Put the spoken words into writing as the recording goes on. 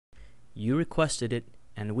You requested it,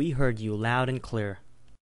 and we heard you loud and clear.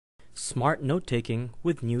 Smart note-taking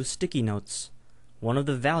with new sticky notes. One of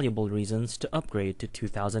the valuable reasons to upgrade to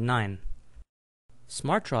 2009.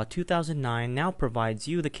 SmartDraw 2009 now provides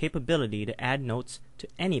you the capability to add notes to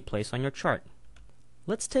any place on your chart.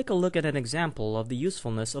 Let's take a look at an example of the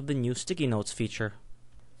usefulness of the new sticky notes feature.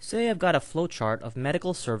 Say I've got a flowchart of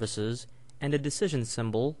medical services and a decision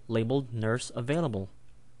symbol labeled Nurse Available.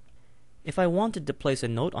 If I wanted to place a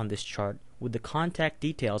note on this chart with the contact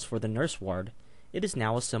details for the nurse ward, it is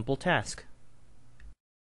now a simple task.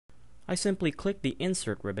 I simply click the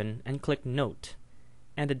Insert ribbon and click Note,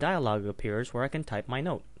 and a dialog appears where I can type my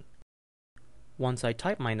note. Once I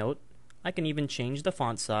type my note, I can even change the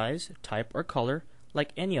font size, type, or color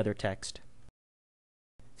like any other text.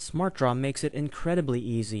 SmartDraw makes it incredibly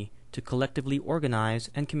easy to collectively organize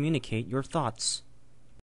and communicate your thoughts.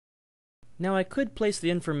 Now I could place the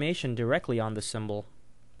information directly on the symbol.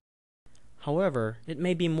 However, it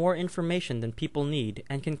may be more information than people need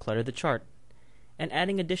and can clutter the chart, and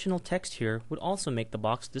adding additional text here would also make the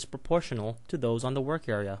box disproportional to those on the work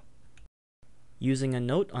area. Using a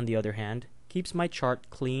note, on the other hand, keeps my chart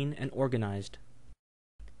clean and organized.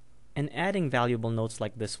 And adding valuable notes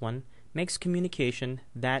like this one makes communication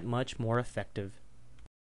that much more effective.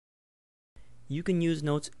 You can use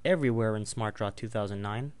notes everywhere in SmartDraw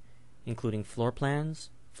 2009, including floor plans,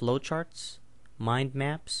 flowcharts, mind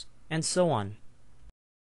maps, and so on.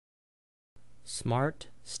 Smart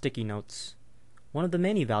Sticky Notes. One of the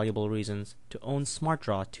many valuable reasons to own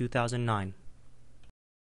SmartDraw 2009.